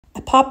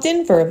I popped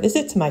in for a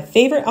visit to my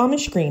favorite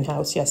Amish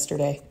greenhouse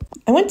yesterday.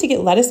 I went to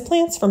get lettuce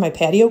plants for my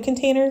patio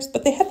containers,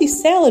 but they had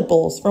these salad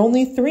bowls for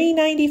only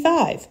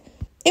 $3.95.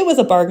 It was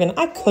a bargain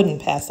I couldn't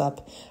pass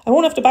up. I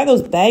won't have to buy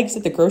those bags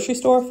at the grocery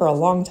store for a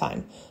long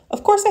time.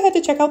 Of course, I had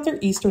to check out their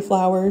Easter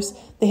flowers.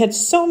 They had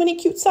so many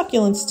cute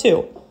succulents,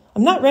 too.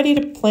 I'm not ready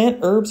to plant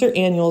herbs or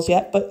annuals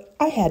yet, but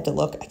I had to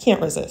look. I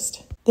can't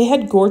resist. They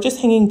had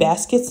gorgeous hanging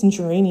baskets and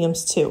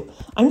geraniums, too.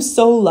 I'm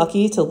so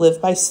lucky to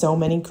live by so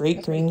many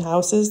great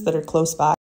greenhouses that are close by.